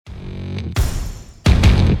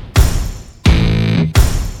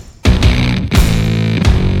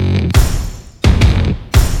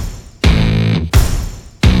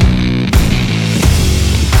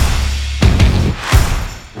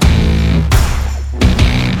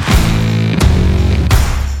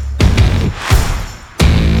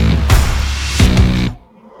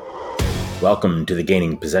Welcome to the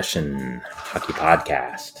Gaining Possession Hockey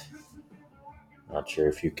Podcast. Not sure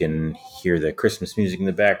if you can hear the Christmas music in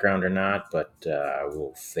the background or not, but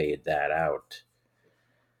we'll fade that out.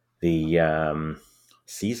 The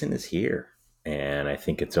season is here, and I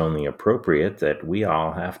think it's only appropriate that we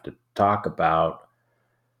all have to talk about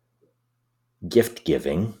gift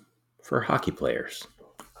giving for hockey players.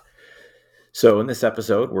 So in this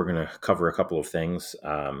episode, we're going to cover a couple of things,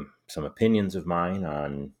 some opinions of mine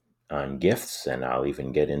on gifts, and I'll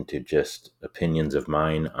even get into just opinions of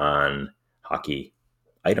mine on hockey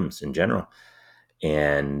items in general.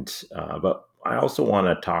 But I also want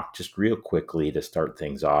to talk just real quickly to start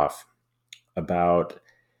things off about,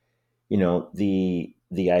 the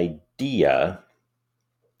idea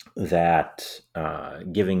that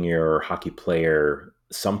giving your hockey player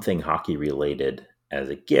something hockey related as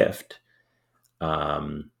a gift,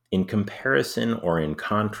 in comparison or in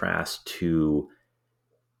contrast to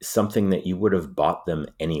something that you would have bought them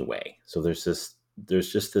anyway. So there's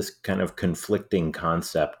just this kind of conflicting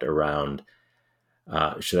concept around,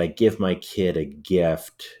 should I give my kid a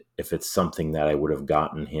gift if it's something that I would have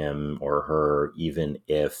gotten him or her, even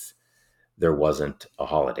if there wasn't a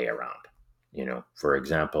holiday around? For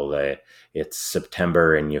example, it's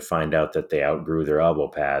September and you find out that they outgrew their elbow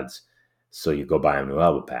pads, so you go buy them new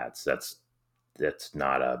elbow pads. That's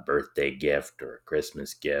not a birthday gift or a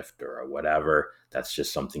Christmas gift or a whatever. That's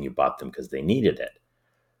just something you bought them because they needed it.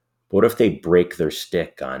 What if they break their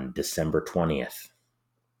stick on December 20th?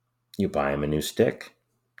 You buy them a new stick.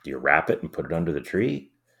 Do you wrap it and put it under the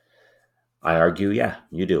tree? I argue, yeah,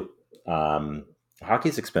 you do.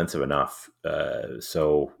 Hockey's expensive enough.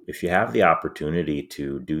 So if you have the opportunity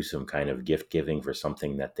to do some kind of gift giving for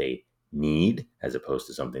something that they need as opposed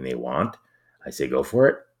to something they want, I say go for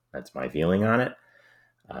it. That's my feeling on it.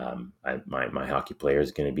 My hockey player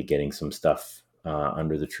is going to be getting some stuff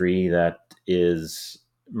under the tree that is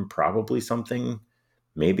probably something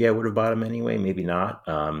maybe I would have bought him anyway, maybe not.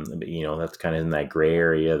 But, that's kind of in that gray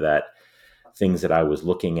area, that things that I was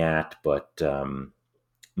looking at, but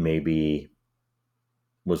maybe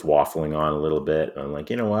was waffling on a little bit. I'm like,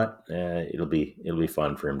 you know what? It'll be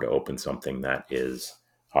fun for him to open something that is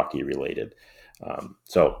hockey related.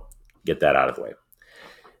 So get that out of the way.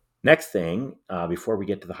 Next thing, before we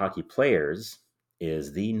get to the hockey players,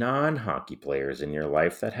 is the non-hockey players in your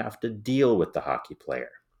life that have to deal with the hockey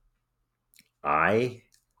player. I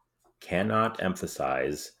cannot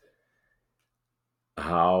emphasize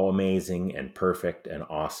how amazing and perfect and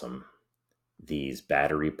awesome these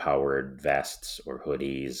battery-powered vests or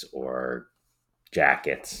hoodies or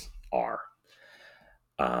jackets are.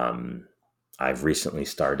 I've recently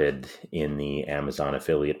started in the Amazon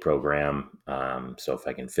affiliate program. So if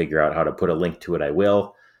I can figure out how to put a link to it, I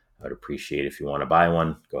will. I would appreciate if you want to buy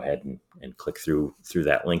one, go ahead and click through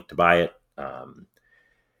that link to buy it.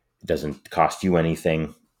 It doesn't cost you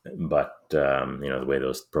anything, but the way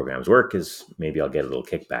those programs work is maybe I'll get a little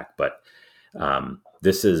kickback. But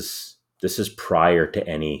this is prior to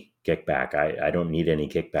any kickback. I don't need any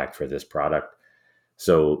kickback for this product.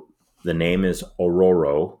 So the name is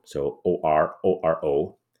Ororo, so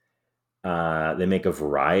ORORO. They make a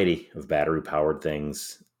variety of battery-powered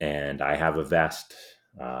things, and I have a vest.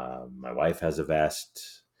 My wife has a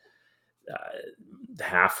vest.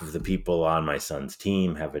 Half of the people on my son's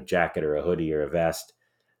team have a jacket or a hoodie or a vest.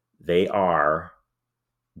 They are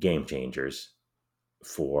game changers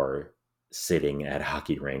for sitting at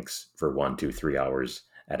hockey rinks for 1, 2, 3 hours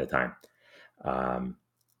at a time.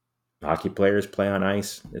 Hockey players play on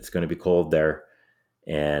ice. It's going to be cold there,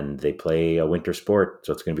 and they play a winter sport,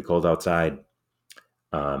 so it's going to be cold outside.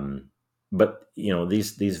 But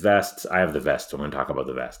these vests, I have the vest, so I'm going to talk about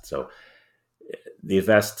the vest. So the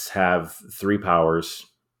vests have 3 powers,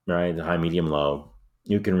 right? The high, medium, low.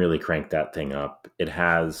 You can really crank that thing up. It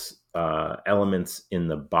has elements in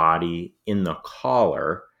the body, in the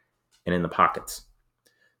collar, and in the pockets.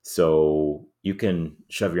 So you can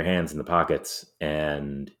shove your hands in the pockets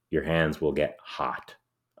and your hands will get hot.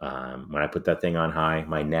 When I put that thing on high,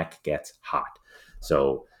 my neck gets hot.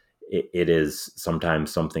 So it is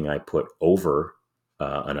sometimes something I put over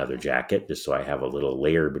another jacket, just so I have a little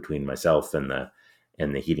layer between myself and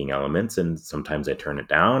the heating elements. And sometimes I turn it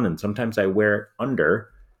down, and sometimes I wear it under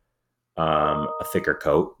a thicker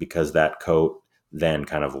coat, because that coat then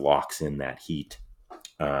kind of locks in that heat.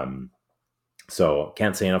 So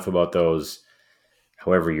can't say enough about those.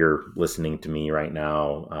 However you're listening to me right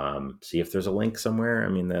now, see if there's a link somewhere. I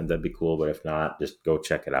mean, that'd be cool. But if not, just go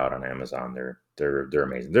check it out on Amazon. They're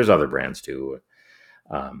amazing. There's other brands too,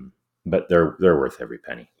 but they're worth every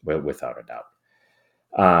penny, without a doubt.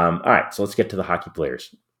 All right, so let's get to the hockey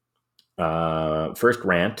players. First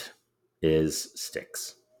rant is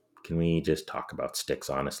sticks. Can we just talk about sticks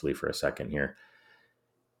honestly for a second here?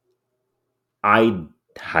 I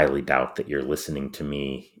highly doubt that you're listening to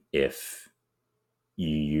me if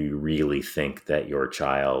you really think that your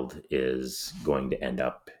child is going to end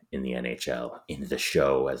up in the NHL, in the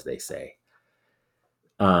show, as they say.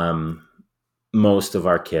 Um, Most of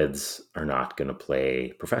our kids are not going to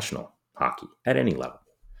play professional hockey at any level.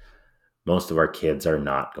 Most of our kids are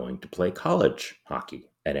not going to play college hockey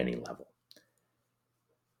at any level.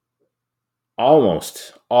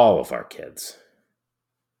 Almost all of our kids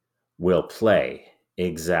will play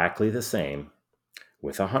exactly the same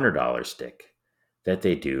with a $100 stick that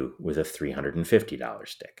they do with a $350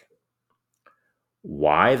 stick.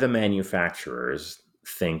 Why the manufacturers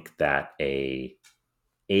think that a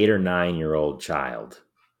 8 or 9 year old child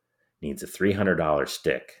needs a $300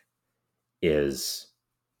 stick is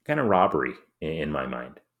kind of robbery in my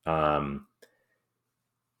mind.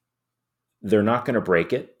 They're not going to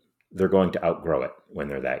break it. They're going to outgrow it when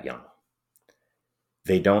they're that young.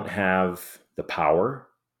 They don't have the power,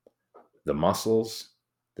 the muscles,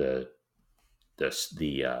 the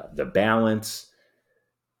the balance,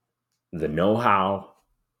 the know-how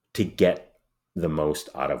to get the most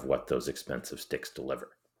out of what those expensive sticks deliver.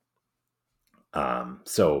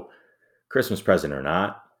 So, Christmas present or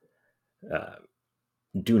not, uh,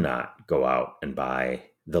 do not go out and buy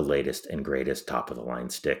the latest and greatest top of the line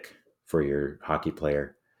stick for your hockey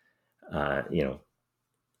player. You know,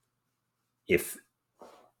 if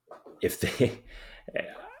they,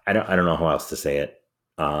 I don't know how else to say it.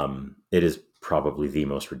 It is probably the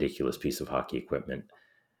most ridiculous piece of hockey equipment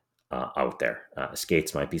out there.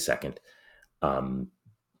 Skates might be second, um,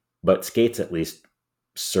 but skates at least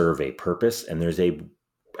serve a purpose, and there's a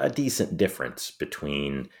decent difference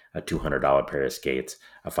between a $200 pair of skates,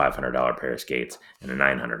 a $500 pair of skates, and a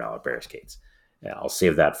 $900 pair of skates. I'll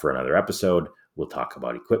save that for another episode. We'll talk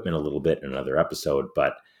about equipment a little bit in another episode,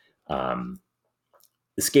 but um,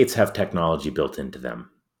 the skates have technology built into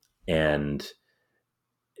them, and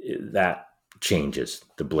that changes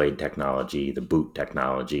the blade technology, the boot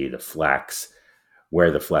technology, the flex,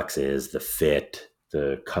 where the flex is, the fit,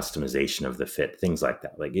 the customization of the fit, things like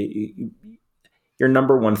that. Like your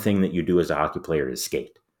number one thing that you do as a hockey player is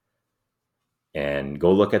skate. And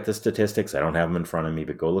go look at the statistics. I don't have them in front of me,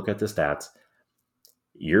 but go look at the stats.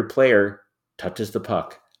 Your player touches the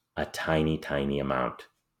puck a tiny, tiny amount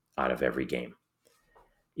out of every game.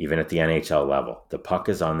 Even at the NHL level, the puck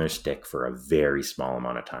is on their stick for a very small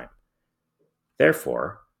amount of time.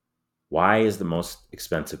 Therefore, why is the most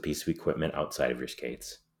expensive piece of equipment outside of your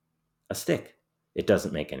skates a stick? It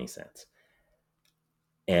doesn't make any sense.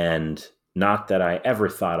 And not that I ever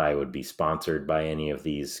thought I would be sponsored by any of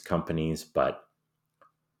these companies, but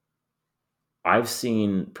I've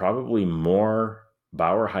seen probably more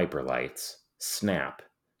Bauer Hyperlights snap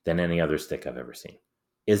than any other stick I've ever seen.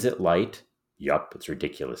 Is it light? Yup, it's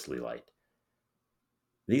ridiculously light.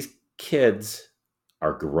 These kids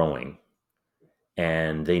are growing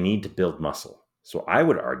and they need to build muscle. So I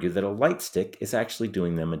would argue that a light stick is actually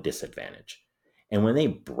doing them a disadvantage. And when they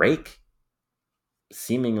break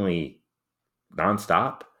seemingly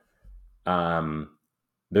nonstop,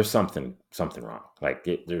 there's something wrong. Like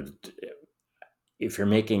if you're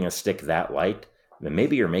making a stick that light, then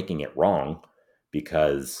maybe you're making it wrong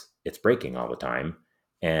because it's breaking all the time.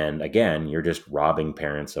 And again, you're just robbing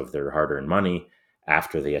parents of their hard-earned money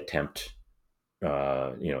after they attempt,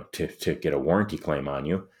 to get a warranty claim on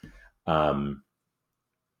you.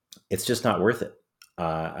 It's just not worth it.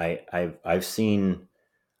 I've seen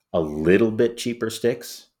a little bit cheaper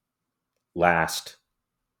sticks last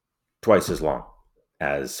twice as long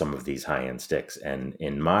as some of these high-end sticks, and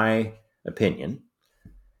in my opinion,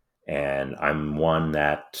 and I'm one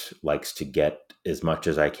that likes to get as much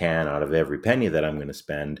as I can out of every penny that I'm going to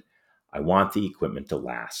spend. I want the equipment to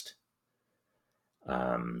last.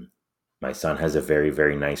 My son has a very,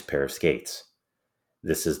 very nice pair of skates.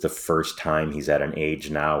 This is the first time he's at an age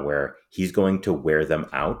now where he's going to wear them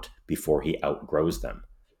out before he outgrows them.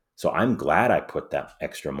 So I'm glad I put that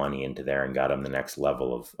extra money into there and got him the next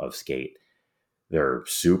level of skate. They're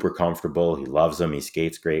super comfortable. He loves them. He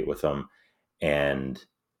skates great with them. And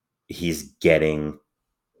he's getting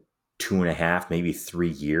 2.5, maybe 3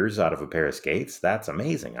 years out of a pair of skates. That's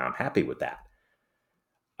amazing. I'm happy with that.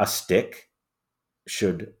 A stick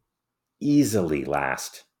should easily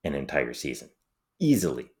last an entire season.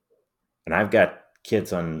 Easily. And I've got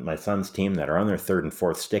kids on my son's team that are on their third and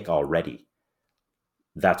fourth stick already.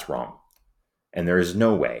 That's wrong. And there is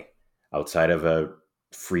no way outside of a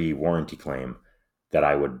free warranty claim that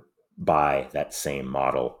I would buy that same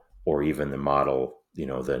model or even the model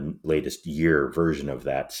the latest year version of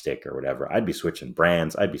that stick or whatever. I'd be switching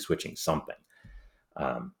brands. I'd be switching something.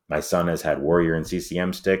 My son has had Warrior and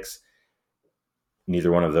CCM sticks.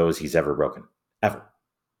 Neither one of those he's ever broken, ever.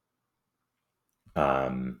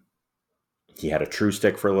 He had a True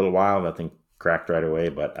stick for a little while. That thing cracked right away,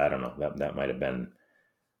 but I don't know. That might have been.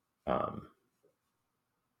 I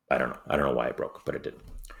don't know. I don't know why it broke, but it did.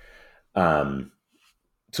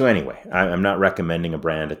 So anyway, I'm not recommending a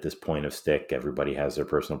brand at this point of stick. Everybody has their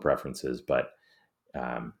personal preferences, but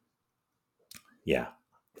yeah,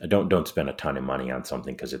 don't spend a ton of money on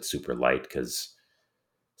something because it's super light. Because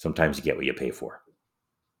sometimes you get what you pay for.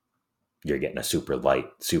 You're getting a super light,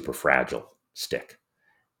 super fragile stick,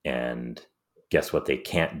 and guess what? They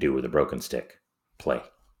can't do with a broken stick. Play.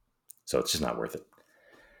 So it's just not worth it.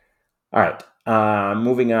 All right.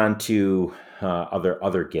 Moving on to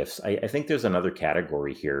other gifts. I think there's another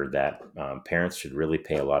category here that parents should really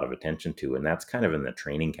pay a lot of attention to, and that's kind of in the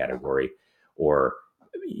training category, or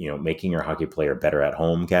making your hockey player better at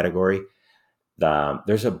home category.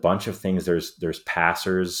 There's a bunch of things. There's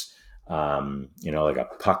passers, like a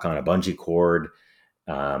puck on a bungee cord.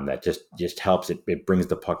 That just helps. It brings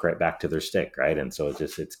the puck right back to their stick, right? And so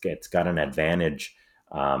it's got an advantage.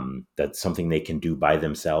 That's something they can do by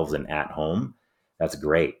themselves and at home. That's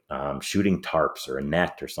great. Shooting tarps or a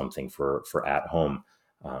net or something for at home.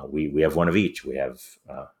 We have one of each. We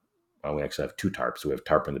actually have two tarps. We have a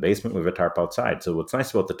tarp in the basement. We have a tarp outside. So what's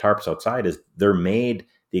nice about the tarps outside is they're made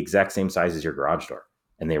the exact same size as your garage door,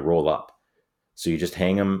 and they roll up. So you just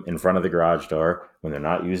hang them in front of the garage door. When they're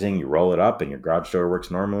not using, you roll it up, and your garage door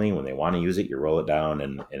works normally. When they want to use it, you roll it down,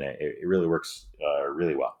 and it really works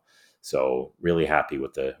really well. So really happy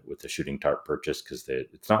with the shooting tarp purchase, because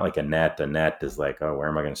it's not like a net. A net is like, oh, where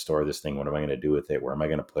am I going to store this thing? What am I going to do with it? Where am I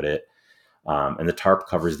going to put it? And the tarp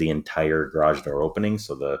covers the entire garage door opening,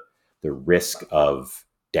 so the risk of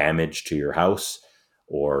damage to your house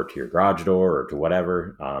or to your garage door or to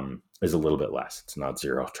whatever is a little bit less. It's not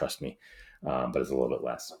zero, trust me, but it's a little bit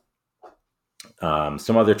less.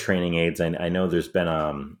 Some other training aids. I know there's been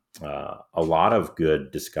a lot of good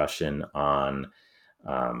discussion on.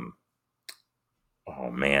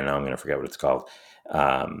 Oh man, now I'm going to forget what it's called.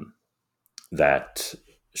 That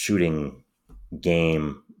shooting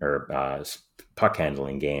game or puck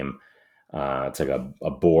handling game. It's like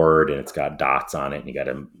a board, and it's got dots on it, and you got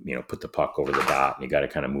to put the puck over the dot, and you got to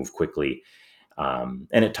kind of move quickly. And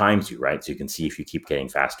it times you, right? So you can see if you keep getting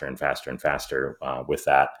faster and faster and faster with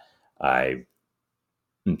that. I'm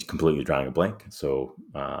completely drawing a blank. So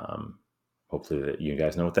hopefully that you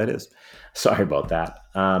guys know what that is. Sorry about that.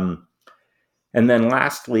 And then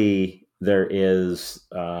lastly, there is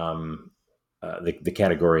the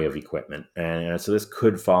category of equipment. And so this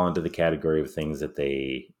could fall into the category of things that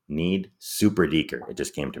they need. Super Deker. It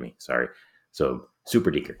just came to me. Sorry. So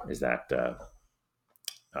Super Deker is that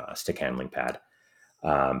stick handling pad.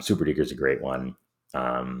 Super Deker is a great one.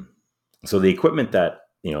 So the equipment that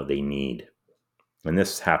they need, and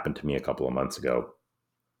this happened to me a couple of months ago,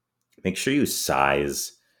 make sure you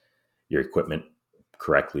size your equipment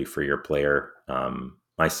correctly for your player.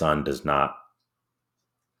 My son does not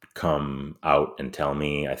come out and tell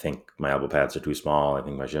me, I think my elbow pads are too small. I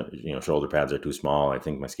think my shoulder pads are too small. I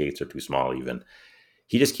think my skates are too small even.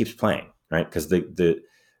 He just keeps playing, right? Because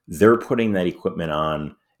they're putting that equipment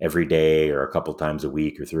on every day or a couple times a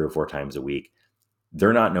week or 3 or 4 times a week.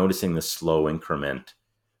 They're not noticing the slow increment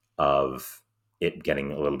of it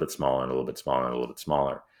getting a little bit smaller and a little bit smaller and a little bit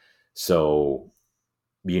smaller. So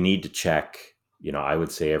you need to check, I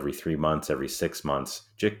would say every 3 months, every 6 months,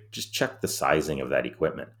 just check the sizing of that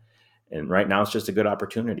equipment. And right now it's just a good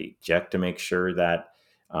opportunity. Check to make sure that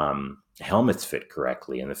helmets fit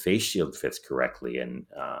correctly and the face shield fits correctly. And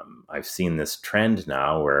I've seen this trend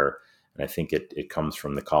now where, and I think it comes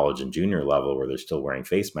from the college and junior level where they're still wearing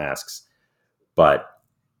face masks, but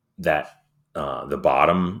that the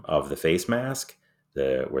bottom of the face mask,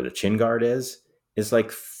 where the chin guard is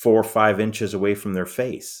like 4 or 5 inches away from their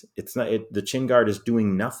face. It's not, the chin guard is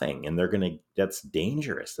doing nothing, and that's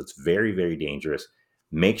dangerous. That's very, very dangerous.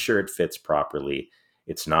 Make sure it fits properly.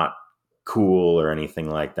 It's not cool or anything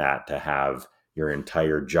like that to have your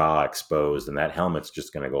entire jaw exposed and that helmet's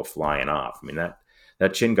just going to go flying off. I mean,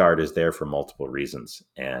 that chin guard is there for multiple reasons,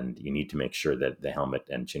 and you need to make sure that the helmet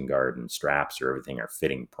and chin guard and straps or everything are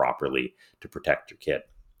fitting properly to protect your kit.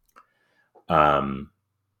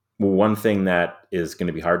 One thing that is going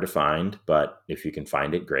to be hard to find, but if you can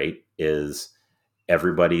find it, great, is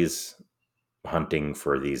everybody's hunting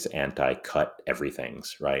for these anti-cut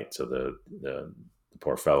everythings, right? So the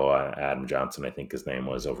poor fellow, Adam Johnson, I think his name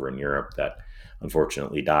was, over in Europe, that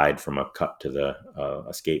unfortunately died from a cut to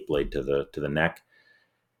a skate blade to the neck.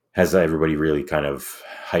 has everybody really kind of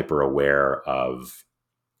hyper aware of,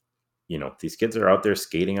 these kids are out there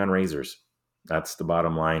skating on razors. That's the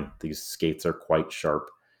bottom line. These skates are quite sharp,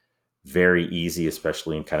 very easy,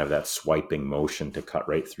 especially in kind of that swiping motion to cut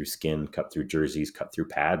right through skin, cut through jerseys, cut through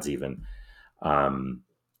pads even. Um,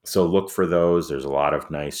 so look for those. There's a lot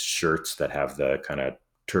of nice shirts that have the kind of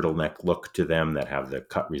turtleneck look to them, that have the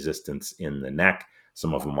cut resistance in the neck.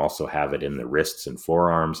 Some of them also have it in the wrists and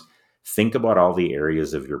forearms. Think about all the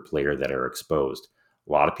areas of your player that are exposed.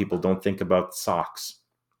 A lot of people don't think about socks.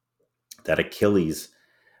 That Achilles,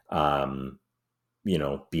 um,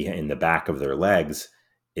 be in the back of their legs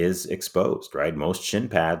is exposed, right? Most shin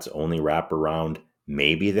pads only wrap around,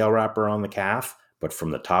 maybe they'll wrap around the calf, but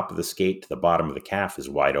from the top of the skate to the bottom of the calf is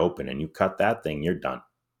wide open, and you cut that thing, you're done.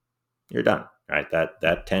 You're done, right?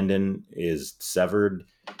 That tendon is severed.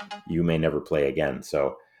 You may never play again.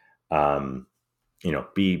 So, um,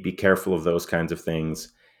 be careful of those kinds of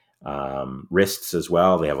things. Wrists as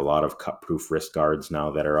well. They have a lot of cut-proof wrist guards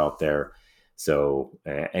now that are out there. So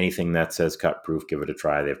anything that says cut-proof, give it a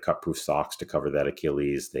try. They have cut-proof socks to cover that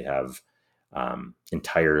Achilles. They have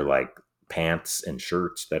entire like pants and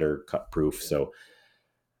shirts that are cut-proof. So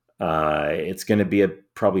it's going to be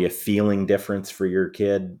probably a feeling difference for your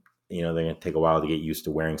kid. They're going to take a while to get used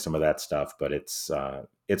to wearing some of that stuff, but it's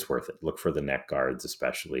worth it. Look for the neck guards,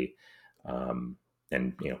 especially, and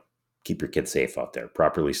keep your kids safe out there.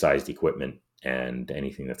 Properly sized equipment and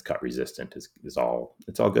anything that's cut resistant is all.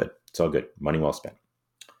 It's all good. It's all good. Money well spent.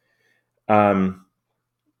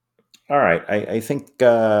 All right. I think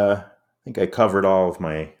I covered all of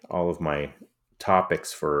my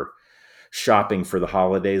topics for shopping for the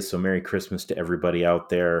holidays. So Merry Christmas to everybody out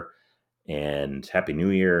there, and Happy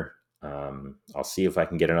New Year. I'll see if I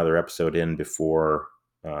can get another episode in before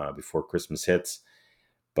Christmas hits.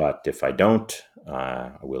 But if I don't,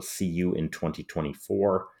 I will see you in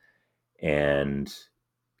 2024, and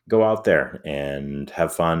go out there and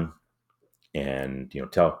have fun. And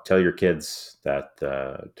tell your kids that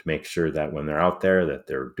to make sure that when they're out there, that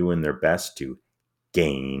they're doing their best to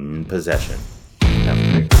gain possession.